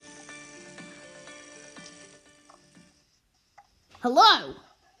Hello,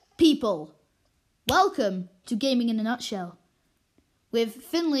 people. Welcome to Gaming in a Nutshell with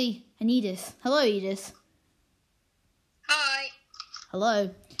Finley and Edith. Hello, Edith. Hi.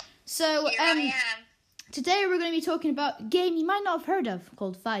 Hello. So, Here I am. today we're going to be talking about a game you might not have heard of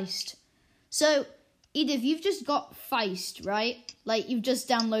called Feist. So, Edith, you've just got Feist, right? Like, you've just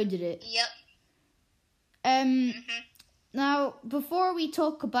downloaded it. Yep. Now, before we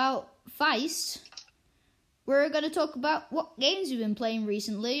talk about Feist, we're going to talk about what games you've been playing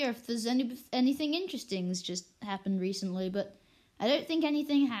recently, or if there's anything interesting that's just happened recently, but I don't think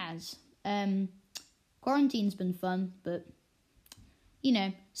anything has. Quarantine's been fun, but, you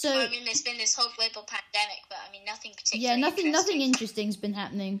know, so... Well, I mean, there's been this whole global pandemic, but, I mean, nothing particularly Yeah, nothing interesting. interesting's been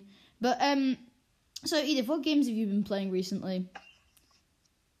happening. But, so, Edith, what games have you been playing recently?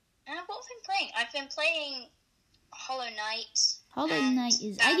 What have I been playing? I've been playing Hollow Knight. Hollow Knight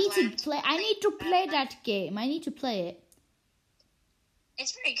is... I need to play that game. I need to play it.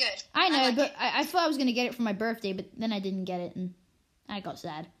 It's very good. I know, like but it. I thought I was going to get it for my birthday, but then I didn't get it, and I got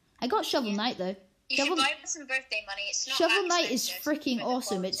sad. I got Shovel Knight, though. You should buy it with some birthday money. It's not Shovel that Knight is expensive freaking with the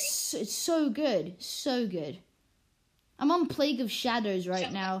awesome. quality. It's so good. So good. I'm on Plague of Shadows right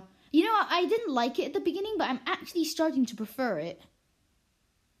Shovel now. You know what? I didn't like it at the beginning, but I'm actually starting to prefer it.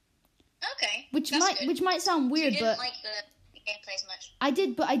 Okay. Which that's might sound good. weird, You but didn't like the gameplay as much. I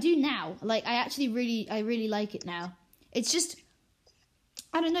did, but I do now. Like, I really like it now. It's just,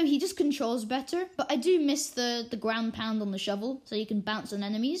 I don't know, he just controls better, but I do miss the ground pound on the shovel, so you can bounce on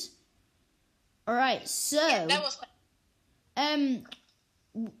enemies. Alright, so, Yeah, that was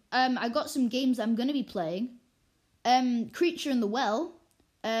I got some games I'm gonna be playing. Creature in the Well,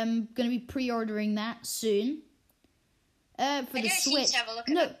 gonna be pre-ordering that soon. For I the don't Switch. need to have a look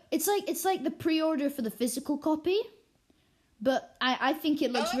at No, it. it's like the pre-order for the physical copy. But I think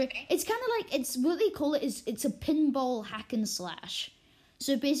it looks okay. it's kind of like, it's what they call it is it's a pinball hack and slash.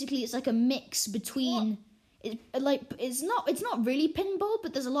 So basically it's like a mix between it's not really pinball,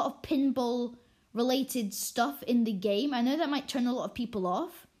 but there's a lot of pinball related stuff in the game. I know that might turn a lot of people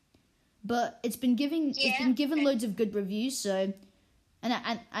off, but it's been given okay. loads of good reviews, so I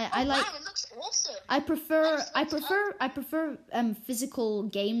like Wow, it looks awesome. I prefer physical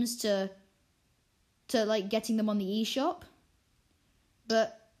games to like getting them on the eShop.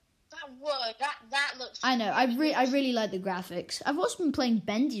 But That looks. I know, I really like the graphics. I've also been playing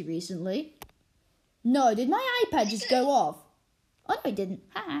Bendy recently. No, did my iPad just go off? Oh no, it didn't.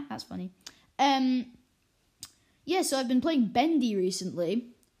 Haha, that's funny. Yeah, so I've been playing Bendy recently.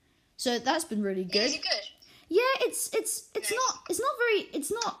 So that's been really good. Is it good? Yeah, it's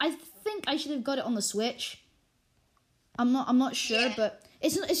not I think I should have got it on the Switch. I'm not sure, Yeah. but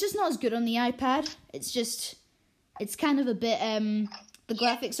it's just not as good on the iPad. It's kind of a bit the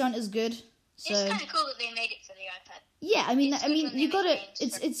graphics aren't as good. So It's kind of cool that they made it for the iPad. yeah, I mean It's good when you they got make it.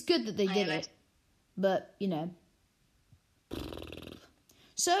 games for It's good that they did iOS. it, but you know.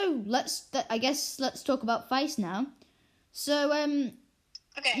 So I guess let's talk about Feist now. So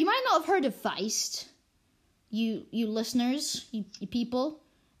Okay. you might not have heard of Feist, you listeners, you people,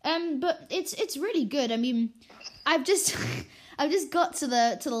 but it's really good. I mean, I've just got to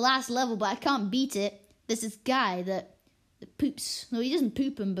the last level, but I can't beat it. There's this guy that poops. No, he doesn't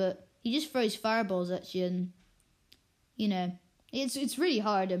poop him, but he just throws fireballs at you, and you know, it's really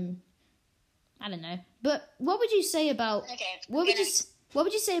hard. I don't know. But what would you say about what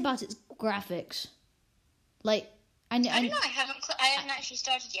would you say about its graphics? Like, I don't know. I haven't actually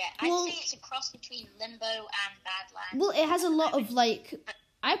started yet. Well- I'd say it's a cross between Limbo and Badlands. well, it has a lot of like.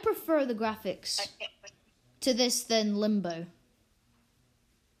 I prefer the graphics to this than Limbo.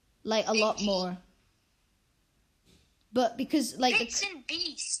 Like a lot more. But because like Bits and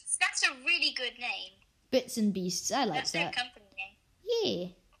Beasts. That's a really good name. Bits and Beasts, I like That's their that. company name. Yeah,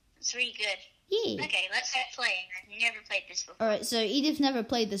 It's really good. yeah. Okay, let's get playing. I've never played this before. All right, so Edith never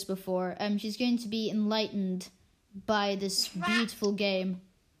played this before. She's going to be enlightened by this beautiful game.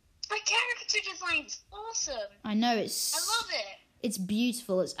 My character design's awesome. I know I it's love it. it's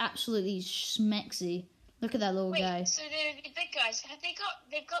beautiful. It's absolutely schmexy. Look at that little Wait, guy. so the big guys,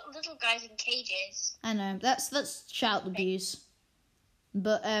 they've got little guys in cages. I know that's child abuse,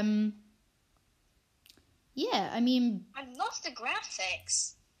 but yeah. I mean, I love the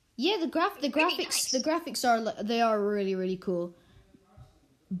graphics. yeah. The graphics nice. the graphics are really really cool,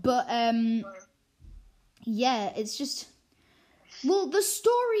 but yeah. It's just the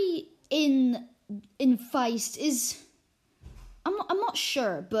story in Feist is. I'm not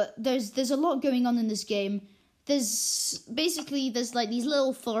sure, but there's a lot going on in this game. There's like these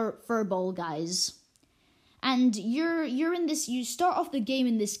little furball guys, and you're in this. You start off the game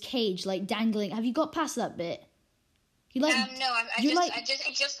in this cage, like dangling. Have you got past that bit? You like No,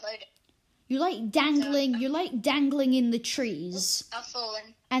 it just loaded. you're like dangling. You're like dangling in the trees, I've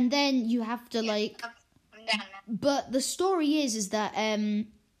fallen. and then you have to like. I'm down now. But the story is that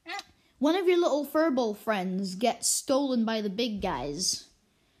one of your little furball friends gets stolen by the big guys.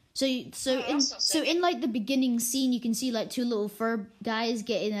 So in like the beginning scene, you can see like two little fur guys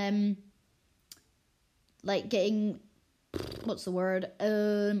getting what's the word?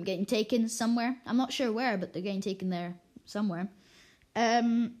 Getting taken somewhere. I'm not sure where, but they're getting taken there somewhere.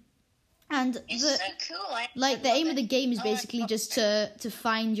 And It's so cool. the aim of the game is basically just to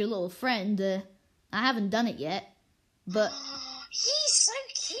find your little friend. I haven't done it yet, but he's so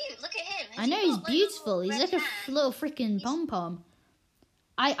cute. Look at him. I know he's beautiful. He's like a little freaking pom pom.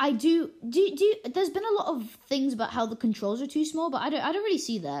 I do. There's been a lot of things about how the controls are too small, but I don't really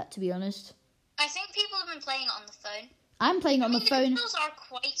see that, to be honest. I think people have been playing it on the phone. I'm playing it on the phone. The controls are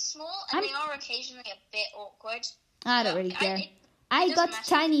quite small, and they are occasionally a bit awkward. I don't really care. I got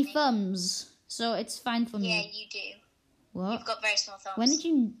tiny thumbs, so it's fine for me. Yeah, you do. What? You've got very small thumbs.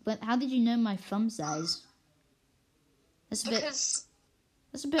 How did you know my thumb size? That's a bit.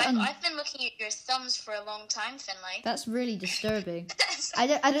 I've been looking at your thumbs for a long time, Finlay. That's really disturbing. I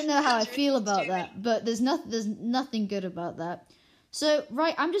don't know how I feel about that, but there's nothing good about that. So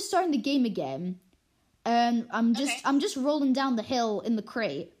right, I'm just starting the game again, and I'm just rolling down the hill in the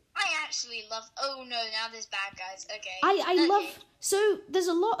crate. I actually love. Oh no! Now there's bad guys. Okay. I love. So there's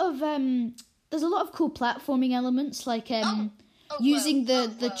a lot of cool platforming elements, like using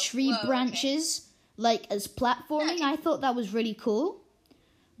the tree branches like as platforming. Okay. I thought that was really cool.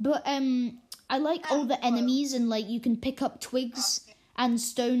 But I like all the enemies, and like you can pick up twigs and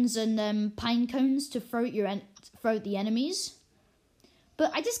stones and pine cones to throw at the enemies.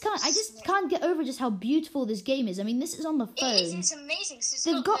 But I just can't get over just how beautiful this game is. I mean, this is on the phone. It's amazing.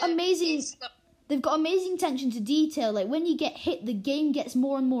 So They've got amazing attention to detail. Like when you get hit, the game gets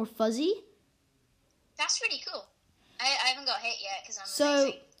more and more fuzzy. That's really cool. I haven't got hit yet because I'm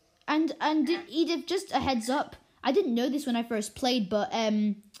amazing. And Edith, just a heads up. I didn't know this when I first played, but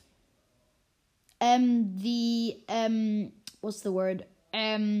what's the word?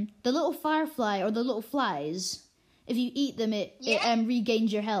 The little firefly or the little flies. If you eat them, it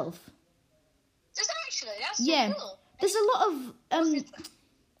regains your health. Does it actually? That's so cool. There's a lot of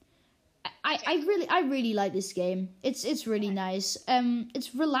I really like this game. It's really nice.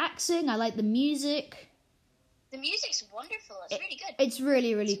 It's relaxing. I like the music. The music's wonderful. It's really good. It's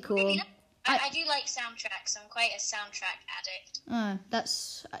really, really cool. Really nice. I do like soundtracks. I'm quite a soundtrack addict.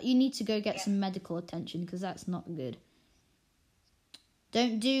 You need to go get some medical attention because that's not good.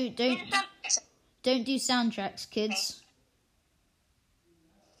 Don't do soundtracks, kids.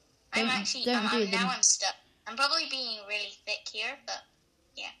 Okay. I'm stuck. I'm probably being really thick here, but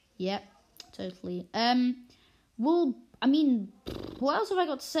yeah. Yep, totally. Well, I mean, what else have I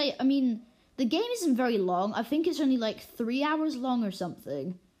got to say? I mean, the game isn't very long. I think it's only like 3 hours long or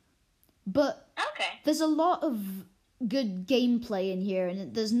something. But there's a lot of good gameplay in here,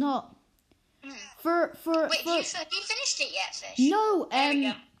 and there's not. Wait, have you finished it yet, Fish? No. There we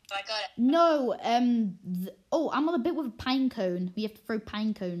go. I got it. No. I'm on a bit with a pine cone. We have to throw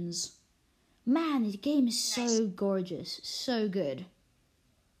pine cones. Man, the game is so gorgeous, so good.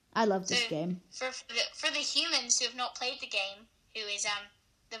 I love this game. For the humans who have not played the game, who is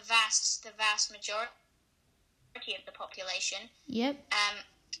the vast majority of the population. Yep.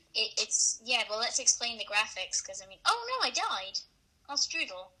 Well, let's explain the graphics, because, I mean... Oh, no, I died. Oh,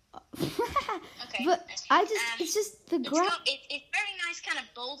 strudel. Okay. But it's just the It's very nice, kind of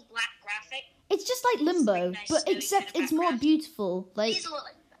bold black graphic. It's just like Limbo, nice but except it's more beautiful. Like,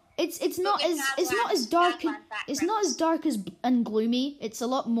 it's not as dark and gloomy. It's a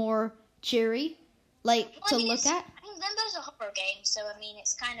lot more cheery, to look at. I mean, Limbo's a horror game, so, I mean,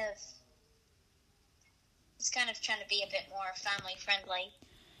 it's kind of trying to be a bit more family friendly.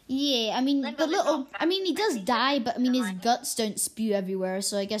 Yeah, I mean, he does die, but I mean, his guts don't spew everywhere,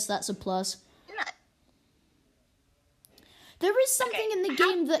 so I guess that's a plus. No. There is something in the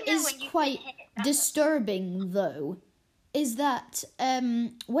game that is quite disturbing, though, is that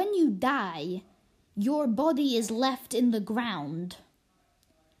when you die, your body is left in the ground.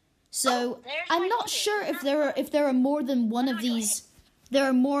 So I'm not sure if there are more than one of these. There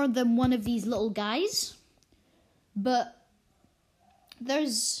are more than one of these little guys, but.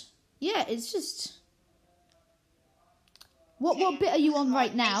 It's just... What bit are you on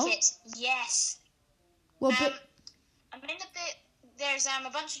right now? Yes. What bit? I'm in the bit... There's a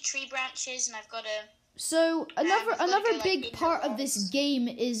bunch of tree branches, and I've got to... So, another big part of this game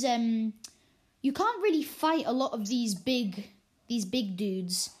is, you can't really fight a lot of these big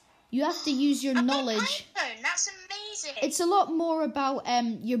dudes. You have to use your knowledge. That's is it? It's a lot more about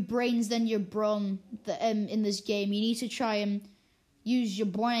your brains than your brawn in this game. You need to try and use your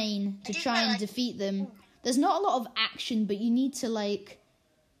brain to try and defeat them. There's not a lot of action, but you need to like.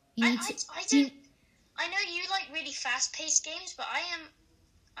 I know you like really fast-paced games, but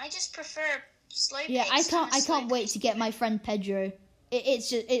I just prefer slow. Yeah, I can't wait to get my friend Pedro.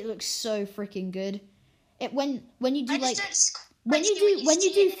 It looks so freaking good. When you do like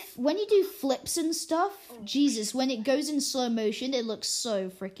when you do flips and stuff, Jesus, when it goes in slow motion, it looks so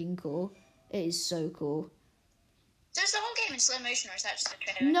freaking cool. It is so cool. So is the whole game in slow motion, or is that just a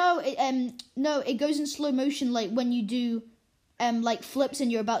trailer? No, it goes in slow motion like when you do like flips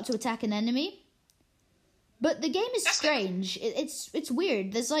and you're about to attack an enemy. But the game is strange. It's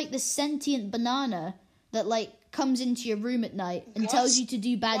weird. There's like this sentient banana that like comes into your room at night and tells you to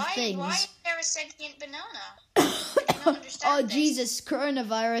do bad things. Why is there a sentient banana? I do not understand this. Jesus,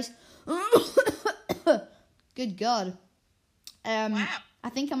 coronavirus. Good God. Wow. I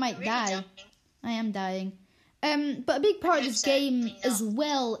think I might Really die. dying. I am dying. But a big part of this game as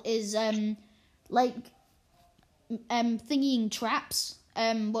well is like thingying traps.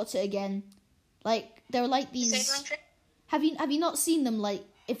 What's it again? Like they're like these. Have you not seen them? Like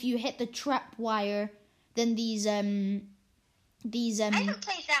if you hit the trap wire, then these. I haven't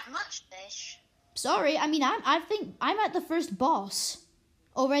played that much, Fish. Sorry, I mean I think I'm at the first boss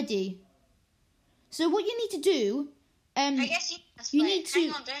already. So what you need to do. I guess you need to. Hang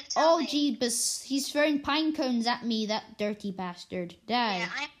on, don't tell me. Jeebus! He's throwing pine cones at me. That dirty bastard. Die. Yeah,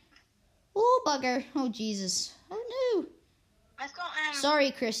 Oh bugger! Oh Jesus! Oh no! I've got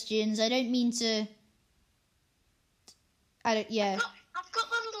Sorry, Christians. I don't mean to. Yeah. I've got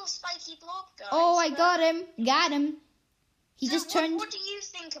the little spiky blob, guys. Oh, I got him. Got him. He so just turned. What do you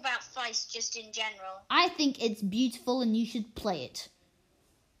think about Feist, just in general? I think it's beautiful, and you should play it.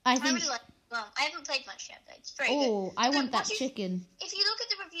 I think. Well, I haven't played much yet, but it's very good. Oh, I want that chicken. If you look at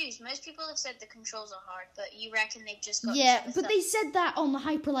the reviews, most people have said the controls are hard, but you reckon they've just got... Yeah, but they said that on the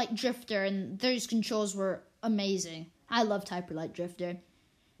Hyperlight Drifter, and those controls were amazing. I loved Hyperlight Drifter.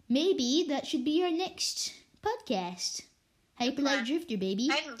 Maybe that should be our next podcast. Hyperlight Drifter, baby.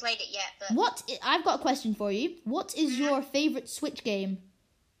 I haven't played it yet, but... I've got a question for you. What is your favourite Switch game?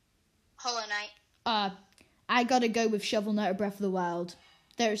 Hollow Knight. I gotta go with Shovel Knight or Breath of the Wild.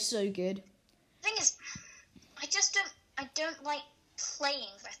 They're so good. The thing is, I don't like playing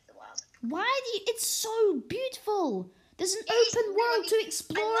Breath of the Wild. Why do you? It's so beautiful. There's an open world to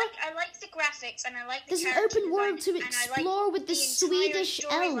explore. I like the graphics and I like the There's an open world to explore with the Swedish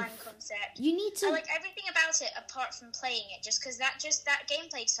elf. Concept. You need to. I like everything about it apart from playing it, just because that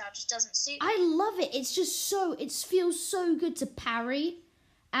gameplay style just doesn't suit me. I love it. It's just so. It feels so good to parry,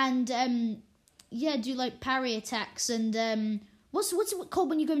 and do like parry attacks and what's it called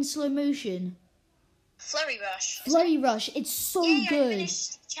when you go in slow motion? Flurry Rush. Flurry Rush. It's so good. I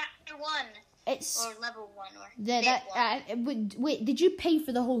finished chapter 1. Or level 1 or wait, did you pay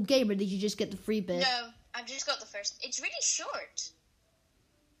for the whole game or did you just get the free bit? No, I've just got the first. It's really short.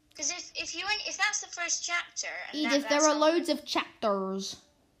 Because if that's the first chapter, and Edith, there are loads of chapters.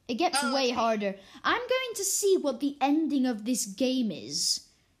 It gets way harder. I'm going to see what the ending of this game is.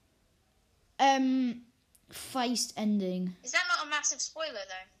 Feist ending. Is that not a massive spoiler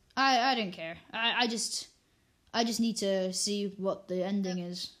though? I don't care. I just need to see what the ending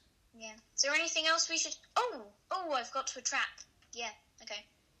is. Yeah. Is there anything else we should... Oh, I've got to a trap. Yeah, okay.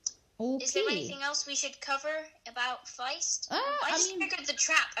 Is there anything else we should cover about Feist? I just figured the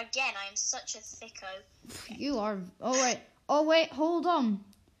trap again. I am such a thicko. Okay. You are... Oh, wait, hold on.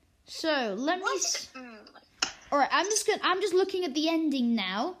 So, let me... Alright, I'm just looking at the ending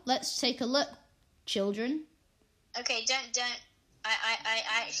now. Let's take a look, children. Okay, don't... I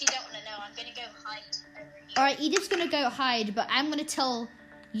actually don't want to know. I'm going to go hide over here. Alright, Edith's going to go hide, but I'm going to tell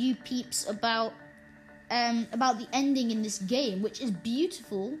you peeps about the ending in this game, which is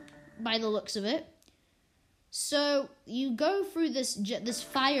beautiful by the looks of it. So, you go through this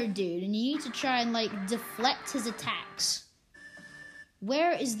fire dude, and you need to try and, like, deflect his attacks.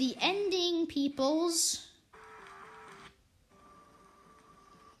 Where is the ending, peoples?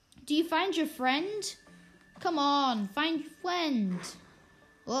 Do you find your friend? Come on, find your friend.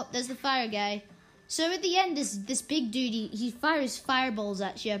 Oh, there's the fire guy. So at the end, this big dude, he fires fireballs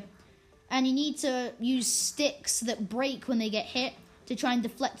at you. And you need to use sticks that break when they get hit to try and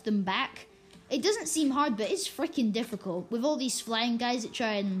deflect them back. It doesn't seem hard, but it's freaking difficult. With all these flying guys that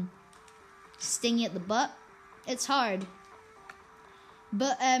try and sting you at the butt, it's hard.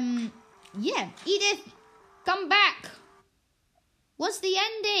 But, yeah. Edith, come back. What's the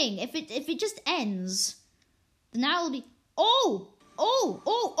ending? If it just ends... Now it'll be...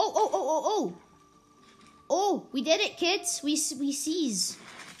 Oh, we did it, kids. We seize.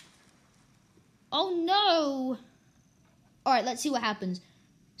 Oh no! All right, let's see what happens.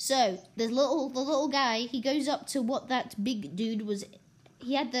 So the little guy, he goes up to what that big dude was.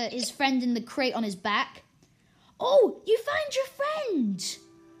 He had his friend in the crate on his back. Oh, you found your friend!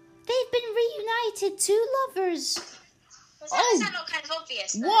 They've been reunited, two lovers. Is that not kind of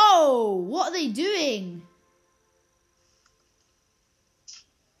obvious? Though? Whoa! What are they doing?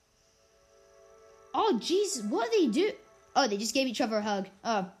 Oh, jeez, what are they doing? Oh, they just gave each other a hug.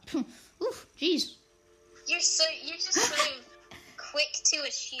 Oh, oof, jeez. You're just so quick to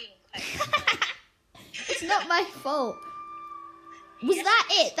assume. It's not my fault. Was that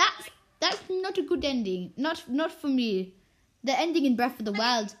it? That's not a good ending. Not for me. The ending in Breath of the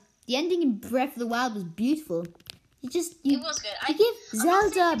Wild. The ending in Breath of the Wild was beautiful. It was good. You give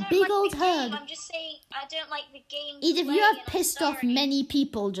Zelda a big old hug. I'm just saying I don't like the game. Edith, you have pissed off many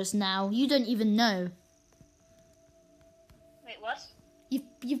people just now. You don't even know. Wait, what?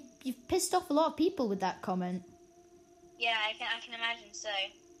 You've pissed off a lot of people with that comment. Yeah, I can imagine so.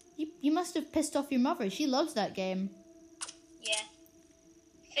 You must have pissed off your mother. She loves that game. Yeah.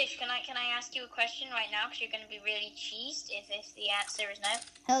 Fish, can I ask you a question right now? Because you're going to be really cheesed if the answer is no.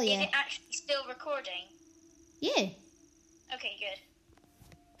 Hell yeah. Is it actually still recording? Yeah. Okay, good.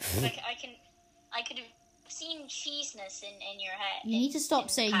 I could have seen cheesiness in your head. You need to stop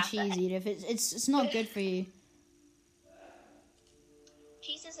saying cheese, Edith. It's not good for you.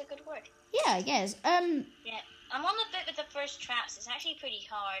 Cheese is a good word. Yeah, I guess. Yeah, I'm on a bit with the first traps. It's actually pretty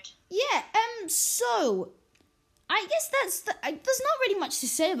hard. Yeah. So I guess there's not really much to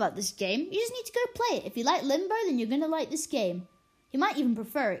say about this game. You just need to go play it. If you like Limbo, then you're gonna like this game. You might even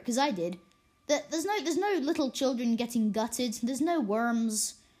prefer it, because I did. There's no little children getting gutted. There's no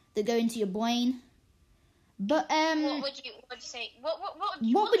worms that go into your brain. But what would you say? What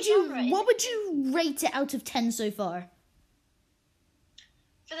would you rate it out of 10 so far?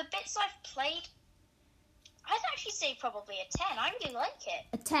 For the bits I've played, I'd actually say probably a 10. I really like it.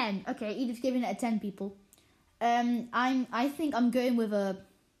 A 10. Okay, Edith's giving it a 10, people. I think I'm going with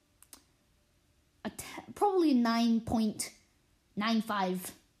probably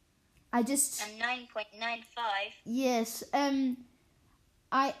 9.95. I just... A 9.95? Yes. I'm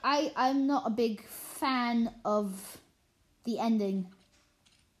not a big fan of the ending.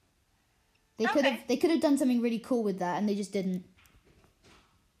 They could have done something really cool with that, and they just didn't.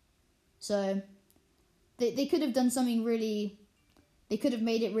 So they could have done something really. They could have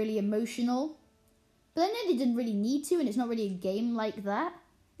made it really emotional, but I know they didn't really need to, and it's not really a game like that.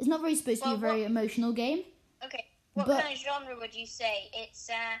 It's not really supposed to be a very emotional game. Okay. What kind of genre would you say? It's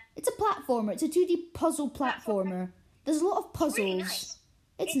a platformer. It's a 2D puzzle platformer. There's a lot of puzzles. Really nice.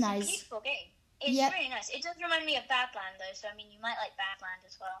 It's nice. It's a beautiful game. It's really nice. It does remind me of Badland, though, so I mean, you might like Badland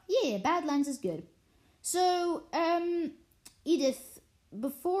as well. Yeah, Badlands is good. So, Edith,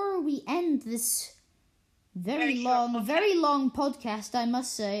 before we end this very long podcast, I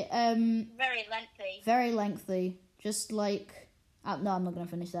must say, very lengthy. Very lengthy. Just like, no, I'm not going to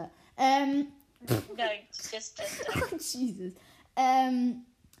finish that. No, just oh, Jesus.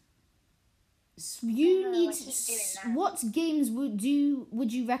 What games would you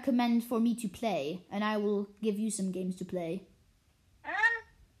recommend for me to play? And I will give you some games to play.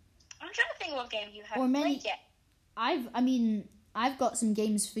 I'm trying to think what game you haven't played yet. I've got some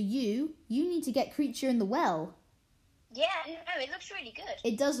games for you. You need to get Creature in the Well. Yeah, no, it looks really good.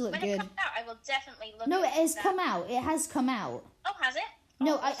 It does look good. When it comes out, I will definitely look at it. No, it has come out. It has come out. Oh, has it?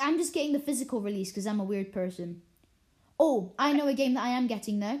 No, I'm just getting the physical release because I'm a weird person. Oh, I know a game that I am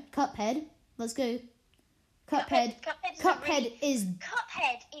getting though. Cuphead. Let's go. Cuphead is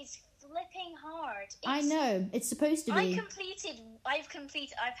flipping hard. I know. It's supposed to be. I've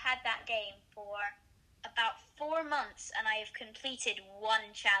had that game for about 4 months, and I have completed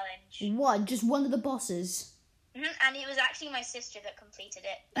one challenge. What? Just one of the bosses? Mm-hmm. And it was actually my sister that completed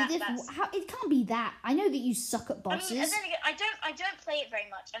it. It can't be that. I know that you suck at bosses. I mean, then again, I don't play it very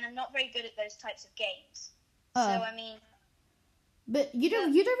much, and I'm not very good at those types of games. So I mean. But you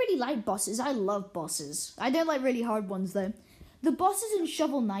don't really like bosses. I love bosses. I don't like really hard ones though. The bosses in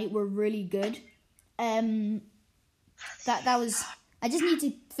Shovel Knight were really good. That was. I just need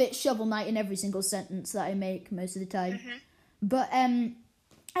to fit Shovel Knight in every single sentence that I make most of the time. Mm-hmm. But I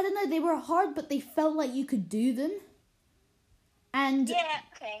don't know. They were hard, but they felt like you could do them. And yeah,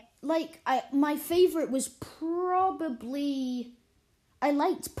 okay. Like my favorite was probably. I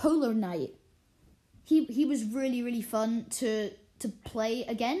liked Polar Knight. He was really, really fun to play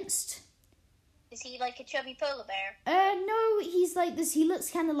against. Is he like a chubby polar bear? No, he's like this. He looks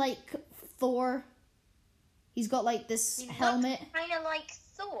kind of like Thor. He's got like this helmet. Kind of like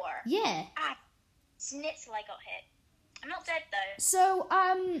Thor. Yeah. Schnitzel, I got hit. I'm not dead though. So,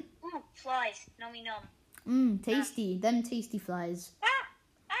 Ooh, flies. Nummy num. Tasty. Them tasty flies. Ah!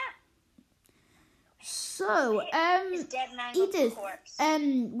 So, His dead Edith, corpse.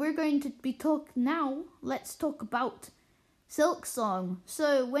 we're going to be now. Let's talk about Silk Song.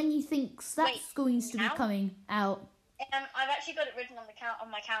 So, when you think that's going to be coming out? I've actually got it written on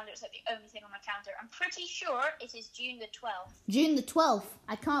my calendar. It's like the only thing on my calendar. I'm pretty sure it is June the 12th. June the 12th.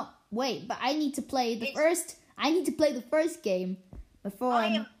 I can't wait, but I need to play the first. I need to play the first game before I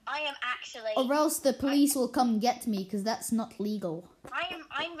am actually. Or else the police will come and get me because that's not legal.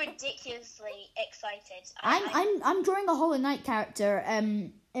 I'm ridiculously excited. I'm drawing a Hollow Knight character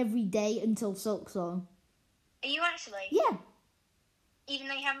every day until Silk Song. Are you actually? Yeah. Even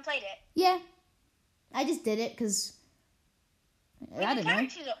though you haven't played it? Yeah. I just did it because I don't know. The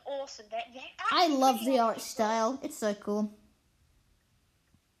characters are awesome. I love the art style. It's so cool.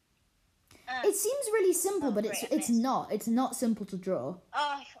 It seems really simple, but it's not. It's not simple to draw.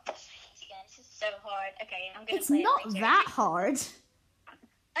 Oh, this is so hard. Okay, I'm gonna. It's not that hard.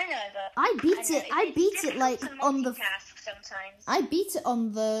 I know, but I beat it like on the. Sometimes. I beat it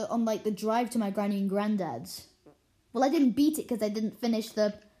on like the drive to my granny and granddad's. Well, I didn't beat it because I didn't finish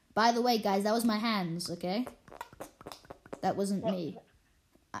the. By the way, guys, that was my hands. Okay, that wasn't me.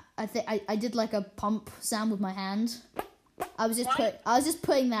 I did like a pump sound with my hand. I was just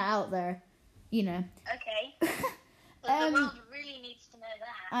putting that out there. You know. Okay. But the world really needs to know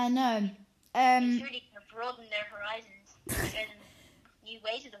that. I know. It's really going to broaden their horizons and new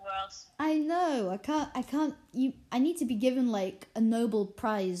ways of the world. I know. I can't. I need to be given like a Nobel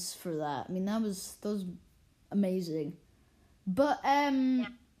Prize for that. I mean, that was amazing. But Yeah,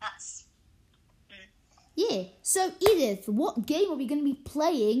 that's. Yeah. So Edith, what game are we going to be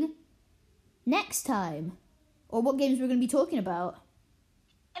playing next time, or what games we're going to be talking about?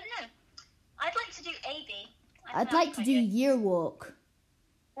 I don't know. I'd like to do AB. I'd like to do Year Walk.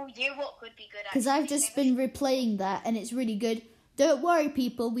 Oh, Year Walk would be good, because I've just been replaying that and it's really good. Don't worry,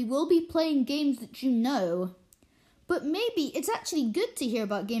 people. We will be playing games that you know. But maybe it's actually good to hear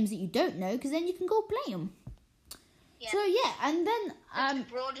about games that you don't know because then you can go play them. Yeah. So, yeah, and then... to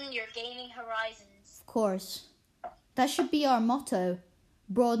broaden your gaming horizons. Of course. That should be our motto.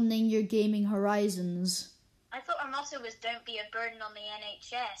 Broadening your gaming horizons. I thought our motto was don't be a burden on the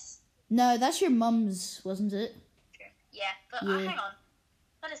NHS. No, that's your mum's, wasn't it? True. Yeah, but hang on.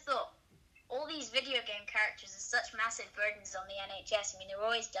 I just thought, all these video game characters are such massive burdens on the NHS. I mean, they're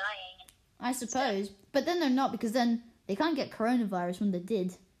always dying. I suppose. Stuff. But then they're not, because then they can't get coronavirus when they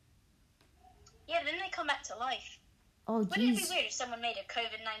did. Yeah, then they come back to life. Oh, jeez. Wouldn't it be weird if someone made a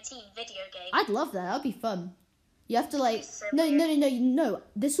COVID-19 video game? I'd love that. That'd be fun. You have to, like... No.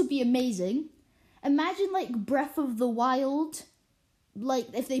 This would be amazing. Imagine, like, Breath of the Wild... Like,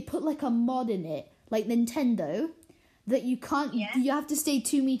 if they put, like, a mod in it, like Nintendo, that you can't, you have to stay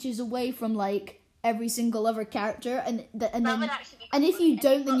 2 meters away from, like, every single other character, and if you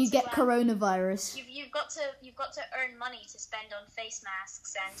don't, then you get coronavirus. You've got to earn money to spend on face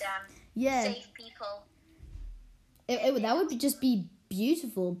masks and, save people. That would just be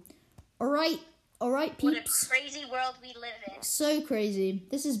beautiful. Alright, peeps. What a crazy world we live in. So crazy.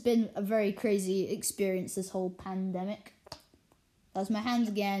 This has been a very crazy experience, this whole pandemic. That's my hands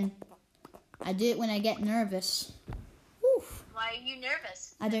again. I do it when I get nervous. Oof. Why are you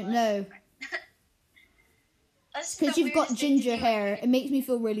nervous? I don't know. Because you've got ginger hair. It makes me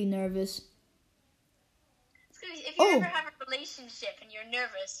feel really nervous. If you ever have a relationship and you're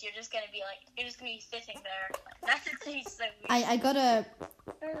nervous, you're just going to be sitting there. That's so weird. I gotta...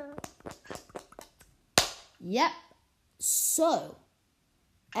 Yep. So.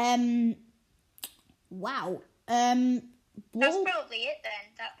 Wow. That's probably it then.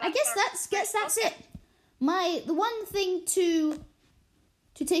 I guess that's it. The one thing to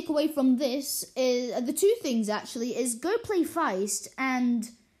take away from this is the two things actually is go play Feist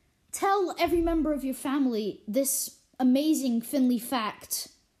and tell every member of your family this amazing Finley fact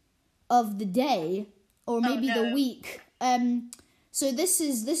of the day or maybe the week. So this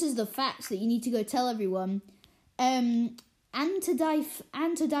is the fact that you need to go tell everyone.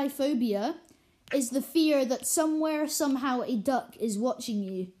 Antidiphobia is the fear that somewhere, somehow, a duck is watching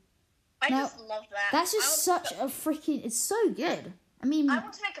you. I just love that. That's just such a freaking... It's so good. I mean... I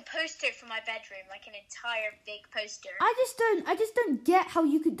want to make a poster for my bedroom, like an entire big poster. I just don't get how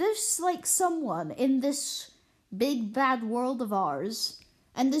you could... There's, like, someone in this big, bad world of ours,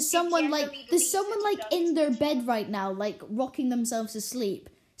 and there's someone, in their bed right now, like, rocking themselves to sleep,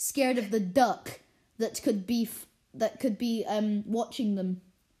 scared of the duck that could be watching them.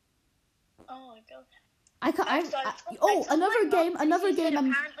 Oh my god! Another game.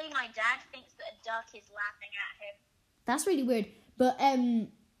 Apparently, my dad thinks that a duck is laughing at him. That's really weird. But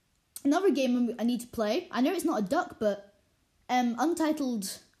another game I need to play. I know it's not a duck, but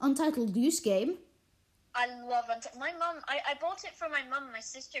Untitled Goose Game. I love my mum. I bought it for my mum and my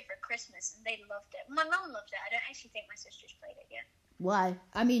sister for Christmas, and they loved it. My mum loved it. I don't actually think my sister's played it yet. Why?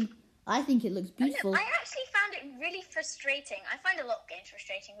 I mean, I think it looks beautiful. I actually found it really frustrating. I find a lot of games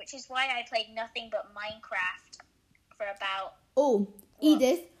frustrating, which is why I played nothing but Minecraft for about...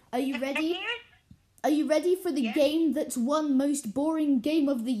 Edith, are you ready? Are you ready for the game that's won most boring game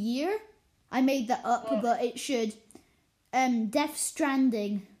of the year? I made that up, but it should. Death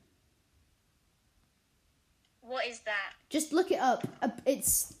Stranding. What is that? Just look it up.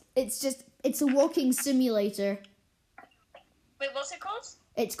 It's a walking simulator. Wait, what's it called?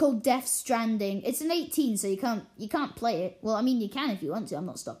 It's called Death Stranding. It's an 18, so you can't play it. Well, I mean, you can if you want to. I'm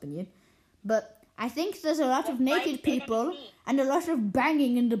not stopping you. But I think there's a lot of naked people and a lot of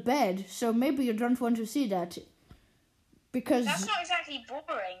banging in the bed, so maybe you don't want to see that. Because that's not exactly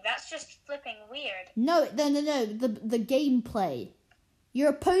boring. That's just flipping weird. No. The gameplay. You're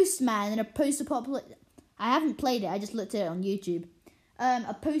a postman in a post-apocalyptic... I haven't played it. I just looked at it on YouTube.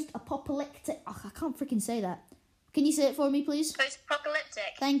 A post-apocalyptic... Oh, I can't freaking say that. Can you say it for me, please?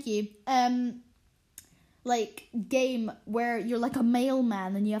 Post-apocalyptic. Thank you. Like, game where you're like a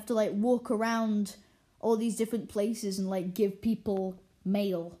mailman and you have to, like, walk around all these different places and, like, give people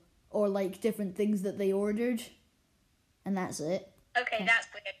mail or, like, different things that they ordered. And that's it. Okay, that's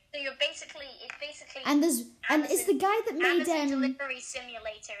weird. So it's basically... And it's the guy that made... Amazon delivery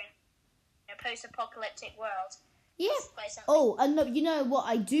simulator in a post-apocalyptic world. Yeah. Oh, and no, you know what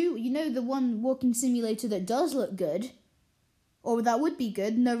I do? You know the one walking simulator that does look good? Or that would be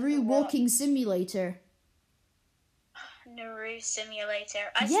good? Nauru Walking Simulator. Nauru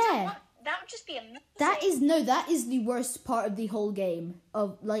Simulator. That would just be amazing. That is the worst part of the whole game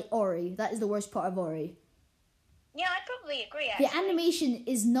of, like, Ori. That is the worst part of Ori. Yeah, I probably agree, actually. The animation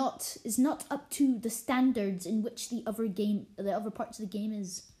is not up to the standards in which the other parts of the game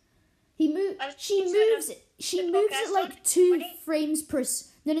is. She moves it like 2 frames per...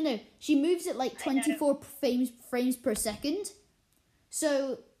 No. She moves it like 24 frames per second.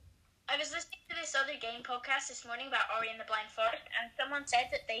 So... I was listening to this other game podcast this morning about Ori and the Blind Forest, and someone said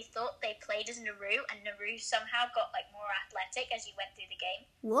that they thought they played as Nauru, and Nauru somehow got, like, more athletic as you went through the game.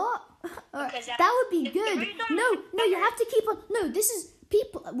 What? That would be good. No, you have to keep on... No, this is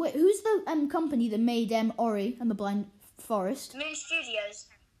people... Wait, who's the company that made Ori and the Blind Forest? Moon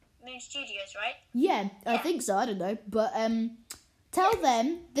Studios, right? Yeah, I think so. I don't know, but tell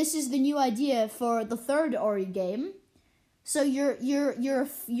them this is the new idea for the third Ori game. So you're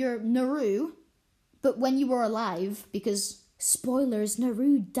Nauru, but when you were alive, because spoilers,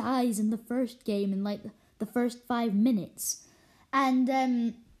 Nauru dies in the first game in like the first 5 minutes, and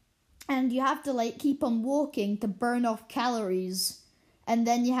you have to like keep on walking to burn off calories, and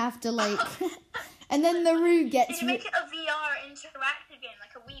then you have to like, and then Nauru gets. Can you make it a VR interactive game,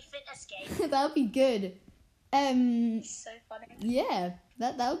 like a Wii Fitness game? That would be good. So funny. Yeah,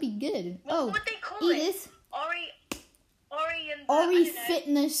 that would be good. What would they call Edith? it? Ori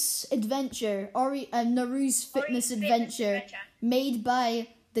Fitness Adventure. Nauru's Fitness Adventure. Made by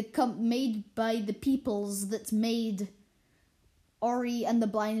the peoples that made Ori and the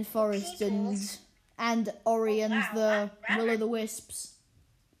Blind Forest and Ori and the Will-o'-the-Wisps.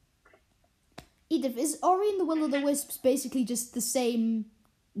 Edith, is Ori and the Will-o'-the-Wisps basically just the same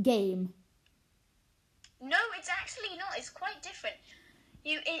game? No, it's actually not. It's quite different.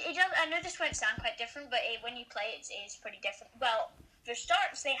 I know this won't sound quite different, but when you play it, it is pretty different. Well, for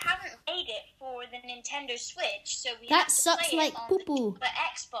starters, they haven't made it for the Nintendo Switch, so we have to play it on the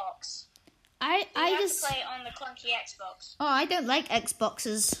Xbox. I just have to play it on the clunky Xbox. Oh, I don't like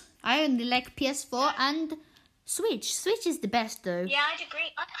Xboxes. I only like PS4 and Switch. Switch is the best, though. Yeah, I'd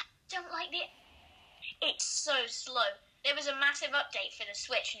agree. I don't like it. It's so slow. There was a massive update for the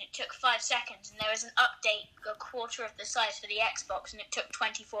Switch, and it took 5 seconds, and there was an update a quarter of the size for the Xbox, and it took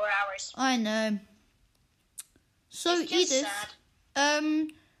 24 hours. I know. So, it's just Edith, sad.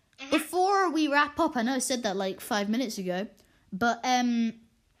 Before we wrap up, I know I said that like 5 minutes ago, but I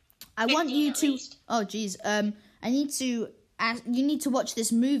want you to... least. Oh, jeez. I need to... you need to watch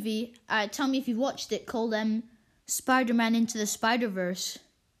this movie. Tell me if you've watched it, called Spider-Man Into the Spider-Verse.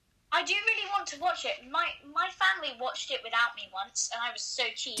 I do really want to watch it. My family watched it without me once, and I was so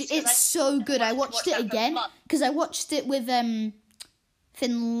cheesed. It's so good. I watched it again because I watched it with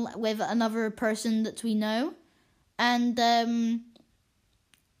with another person that we know, and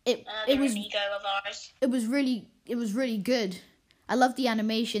it was an ego of ours. It was really good. I loved the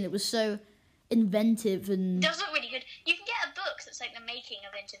animation. It was so inventive and. It does look really good. You can get a book It's like the making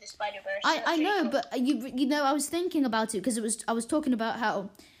of Into the Spider-Verse. I know, cool. But you know, I was thinking about it because I was talking about how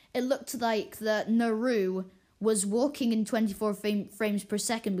it looked like that Naru was walking in 24 frames per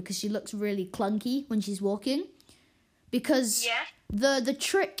second because she looks really clunky when she's walking. Because the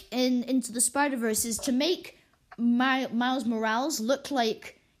trick in Into the Spider-Verse is to make Miles Morales look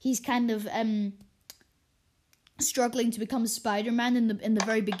like he's kind of struggling to become Spider-Man in the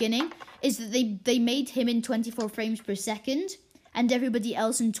very beginning, is that they made him in 24 frames per second and everybody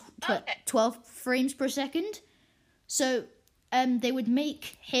else in 12 frames per second. So they would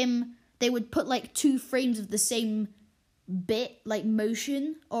make him, they would put like 2 frames of the same bit, like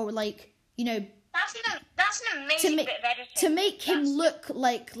motion, or like, you know, that's an amazing bit of editing. To make him look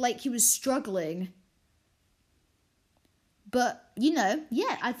like he was struggling. But, you know,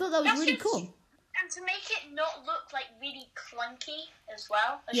 yeah, I thought that was really cool. And to make it not look like really clunky as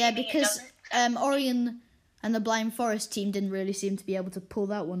well. Yeah, because Ori and the Blind Forest team didn't really seem to be able to pull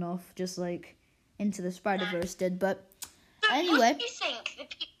that one off, just like Into the Spider-Verse did. But so anyway,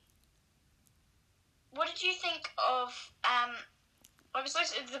 what did you think of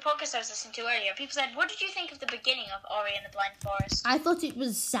the podcast I was listening to earlier? People said, "What did you think of the beginning of Ori and the Blind Forest?" I thought it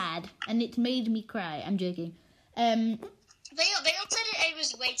was sad, and it made me cry. I'm joking. They all said it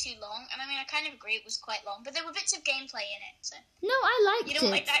was way too long, and I mean, I kind of agree it was quite long, but there were bits of gameplay in it, so... No, I liked it. You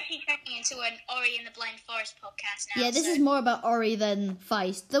know, it's actually turning into an Ori and the Blind Forest podcast now. Yeah, this is more about Ori than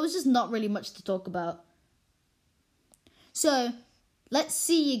Feist. There was just not really much to talk about. So, let's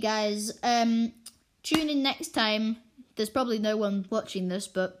see you guys. Tune in next time. There's probably no one watching this,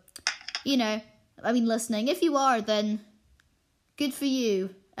 but, you know, I mean listening. If you are, then good for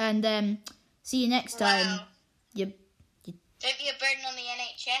you. And see you next time. Wow. Don't be a burden on the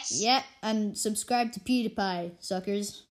NHS. Yeah, and subscribe to PewDiePie, suckers.